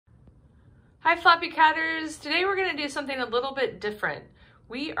Hi Floppycatters! Today we're going to do something a little bit different.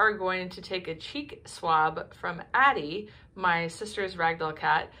 We are going to take a cheek swab from Addie, my sister's Ragdoll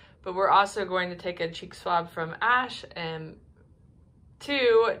cat, but we're also going to take a cheek swab from Ash and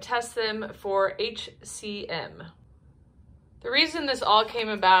to test them for HCM. The reason this all came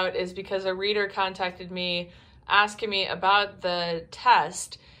about is because a reader contacted me asking me about the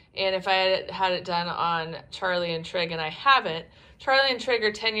test and if I had it done on Charlie and Trig, and I haven't. Charlie and Trig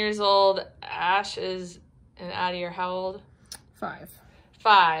are 10 years old. Ash is, and Addie are how old? 5.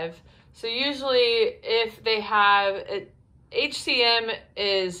 5. So usually if they have, HCM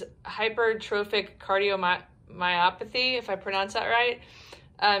is Hypertrophic Cardiomyopathy, if I pronounce that right.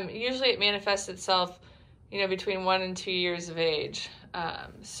 Usually it manifests itself, between 1 and 2 years of age.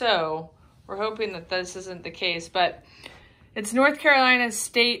 So we're hoping that this isn't the case, but it's North Carolina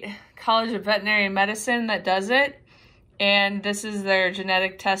State College of Veterinary Medicine that does it. And this is their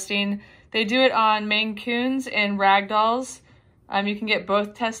genetic testing. They do it on Maine Coons and Ragdolls. You can get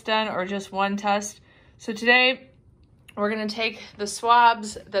both tests done or just one test. So today we're gonna take the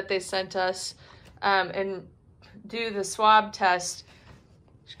swabs that they sent us and do the swab test.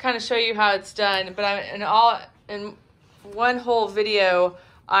 Kind of show you how it's done. But in one whole video,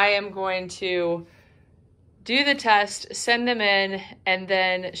 I am going to do the test, send them in, and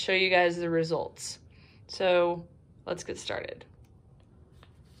then show you guys the results. So let's get started.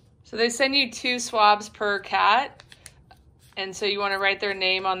 So they send you 2 swabs per cat. And so you want to write their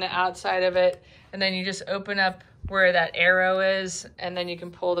name on the outside of it. And then you just open up where that arrow is. And then you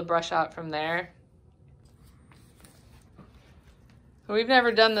can pull the brush out from there. We've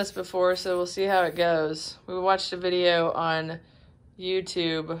never done this before, so we'll see how it goes. We watched a video on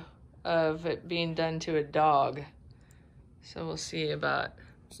YouTube of it being done to a dog. So we'll see about...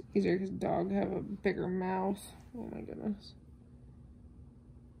 It's easier because dogs have a bigger mouth. Oh my goodness.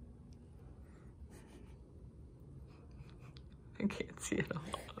 I can't see it all.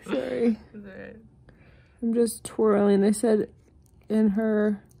 Sorry. It's all right. I'm just twirling. They said in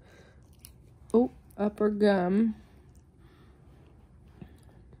her upper gum.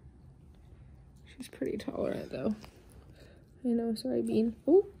 She's pretty tolerant though. I know, sorry, Bean.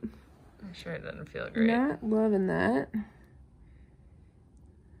 Oh. I'm sure it doesn't feel great. Not loving that.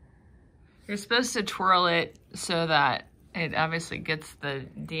 You're supposed to twirl it so that it obviously gets the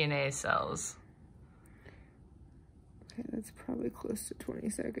DNA cells. Okay, that's probably close to 20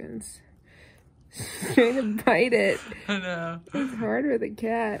 seconds. Trying to bite it. I know. It's hard with a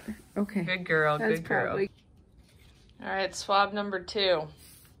cat. Okay. Good girl, good girl. All right, swab number 2.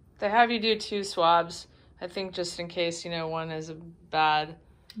 They have you do 2 swabs, I think, just in case, one is a bad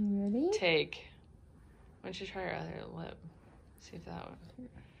take. Why don't you try your other lip? See if that one.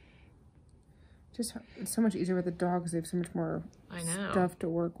 Just, it's so much easier with the dogs. They have so much more stuff to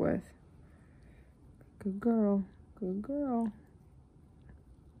work with. Good girl. Good girl.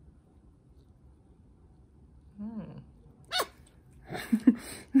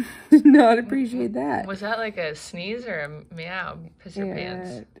 Did not appreciate that. Was that like a sneeze or a meow? Piss your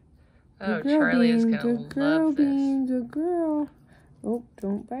pants. Oh, girl, Charlie is Bean. going to Good girl, love this. Bean. Good girl. Oh,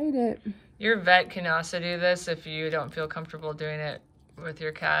 don't bite it. Your vet can also do this if you don't feel comfortable doing it with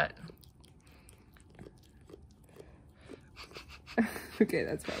your cat. Okay,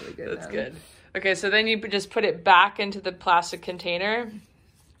 that's probably good. That's good. Okay, so then you just put it back into the plastic container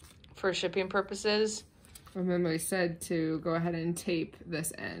for shipping purposes. And then they said to go ahead and tape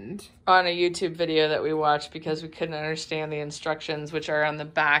this end. On a YouTube video that we watched because we couldn't understand the instructions, which are on the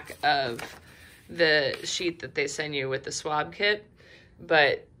back of the sheet that they send you with the swab kit.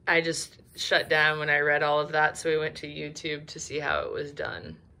 But I just shut down when I read all of that, so we went to YouTube to see how it was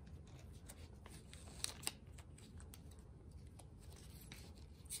done.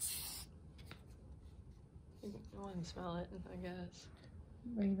 Smell it, I guess.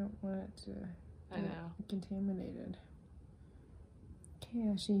 But you don't want it to get contaminated. Okay,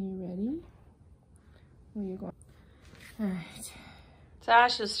 Ashley, you ready? Where are you going? Alright. It's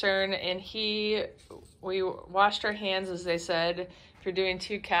Ash's turn, and we washed our hands, as they said. If you're doing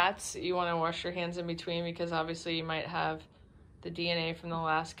 2 cats, you want to wash your hands in between because obviously you might have the DNA from the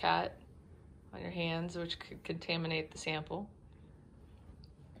last cat on your hands, which could contaminate the sample.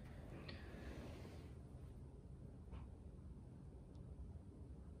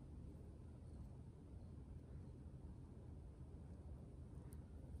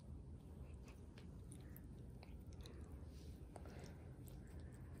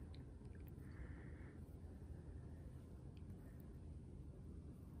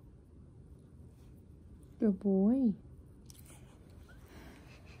 Good boy.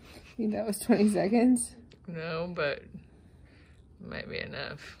 Think that was 20 seconds? No, but it might be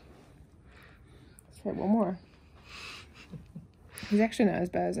enough. Try one more. He's actually not as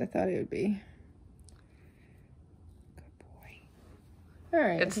bad as I thought he would be. Good boy. All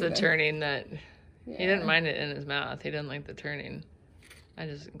right. It's the turning that... Yeah. He didn't mind it in his mouth. He didn't like the turning. I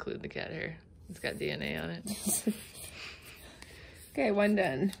just include the cat hair. It's got DNA on it. Okay, one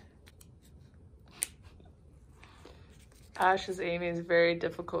done. Ash is Amy's very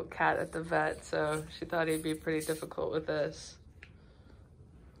difficult cat at the vet, so she thought he'd be pretty difficult with this.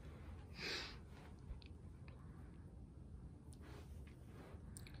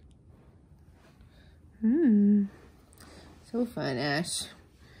 So fun, Ash.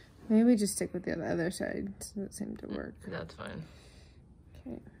 Maybe we just stick with the other side. Doesn't seem to work. That's fine.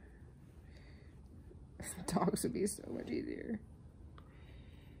 Okay. Dogs would be so much easier.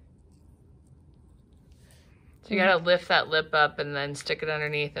 So you gotta lift that lip up and then stick it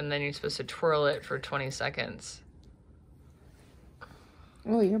underneath, and then you're supposed to twirl it for 20 seconds.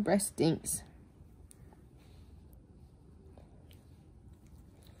 Oh, your breast stinks.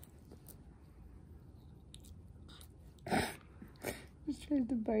 Just tries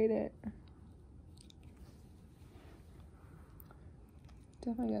to bite it.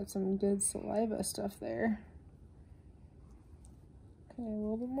 Definitely got some good saliva stuff there. Okay, a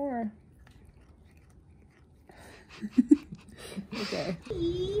little bit more. Okay.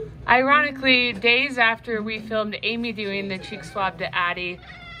 Ironically, days after we filmed Amy doing the cheek swab to Addie,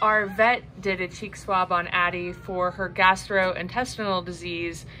 our vet did a cheek swab on Addie for her gastrointestinal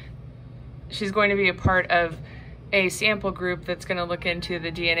disease. She's going to be a part of a sample group that's going to look into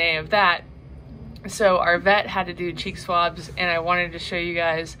the DNA of that. So our vet had to do cheek swabs, and I wanted to show you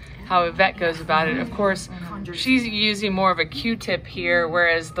guys how a vet goes about it. Of course, she's using more of a Q-tip here,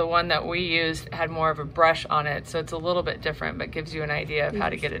 whereas the one that we used had more of a brush on it. So it's a little bit different, but gives you an idea of how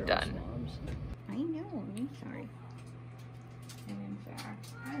to get it done. I know, I'm sorry. And in fact,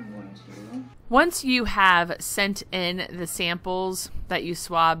 I want to. Once you have sent in the samples that you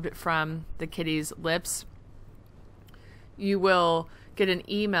swabbed from the kitty's lips, you will get an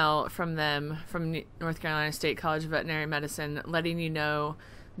email from them, from North Carolina State College of Veterinary Medicine, letting you know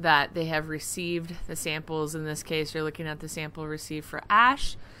that they have received the samples. In this case, you're looking at the sample received for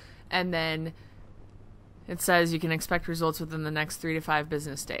Ash, and then it says you can expect results within the next 3 to 5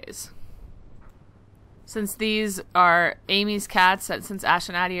 business days. Since these are Amy's cats, since Ash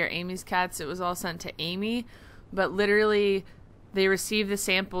and Addie are Amy's cats, it was all sent to Amy, but literally they received the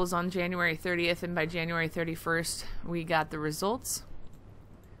samples on January 30th, and by January 31st, we got the results.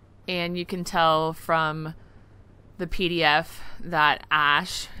 And you can tell from the PDF that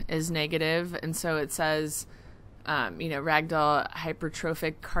Ash is negative, and so it says, Ragdoll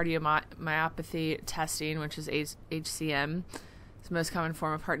Hypertrophic Cardiomyopathy testing, which is HCM. It's the most common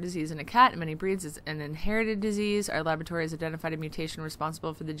form of heart disease in a cat. In many breeds, it's an inherited disease. Our laboratory has identified a mutation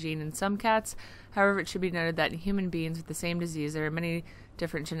responsible for the gene in some cats. However, it should be noted that in human beings with the same disease, there are many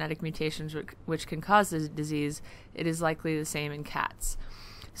different genetic mutations which can cause the disease. It is likely the same in cats.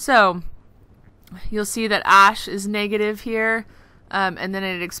 So you'll see that Ash is negative here, and then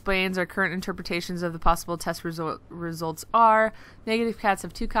it explains our current interpretations of the possible test results are: negative cats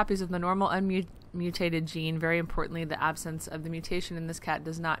have 2 copies of the normal unmutated gene. Very importantly, the absence of the mutation in this cat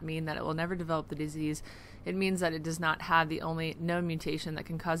does not mean that it will never develop the disease. It means that it does not have the only known mutation that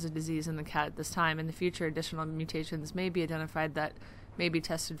can cause the disease in the cat at this time. In the future, additional mutations may be identified that may be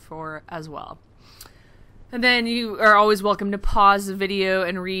tested for as well. And then you are always welcome to pause the video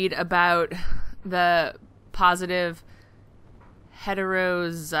and read about the positive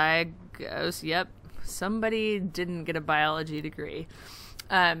heterozygous. Yep, somebody didn't get a biology degree.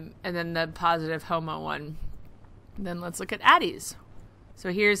 And then the positive homo one. Then let's look at Addie's.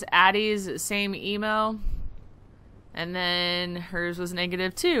 So here's Addie's same email. And then hers was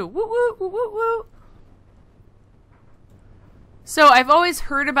negative too. Woo, woo, woo, woo, woo. So I've always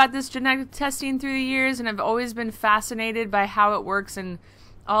heard about this genetic testing through the years, and I've always been fascinated by how it works and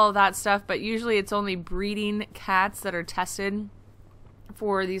all of that stuff, but usually it's only breeding cats that are tested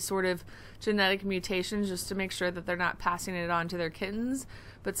for these sort of genetic mutations, just to make sure that they're not passing it on to their kittens.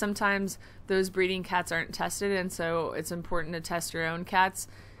 But sometimes those breeding cats aren't tested, and so it's important to test your own cats.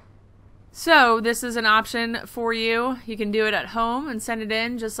 So this is an option for you. You can do it at home and send it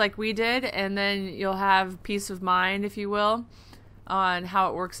in just like we did, and then you'll have peace of mind, if you will, on how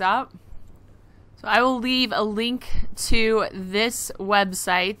it works out. So I will leave a link to this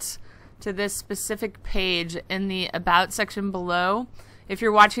website, to this specific page, in the About section below. If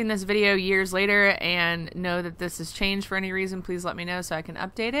you're watching this video years later and know that this has changed for any reason, please let me know so I can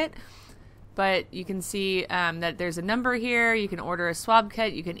update it. But you can see that there's a number here. You can order a swab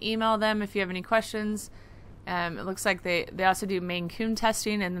kit. You can email them if you have any questions. It looks like they also do Maine Coon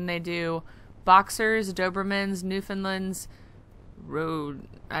testing, and then they do Boxers, Dobermans, Newfoundlands,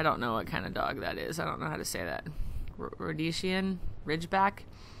 I don't know what kind of dog that is. I don't know how to say that. Rhodesian, Ridgeback.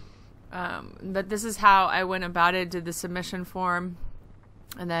 But this is how I went about it, did the submission form.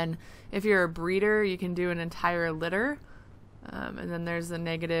 And then if you're a breeder, you can do an entire litter. And then there's the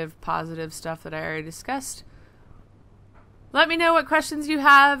negative, positive stuff that I already discussed. Let me know what questions you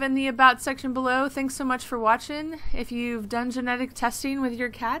have in the About section below. Thanks so much for watching. If you've done genetic testing with your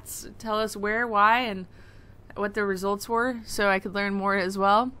cats, tell us where, why, and what the results were so I could learn more as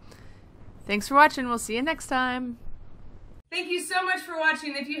well. Thanks for watching. We'll see you next time. Thank you so much for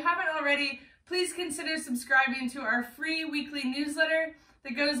watching. If you haven't already, please consider subscribing to our free weekly newsletter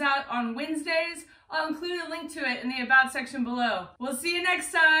that goes out on Wednesdays. I'll include a link to it in the About section below. We'll see you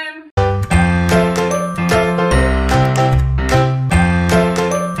next time.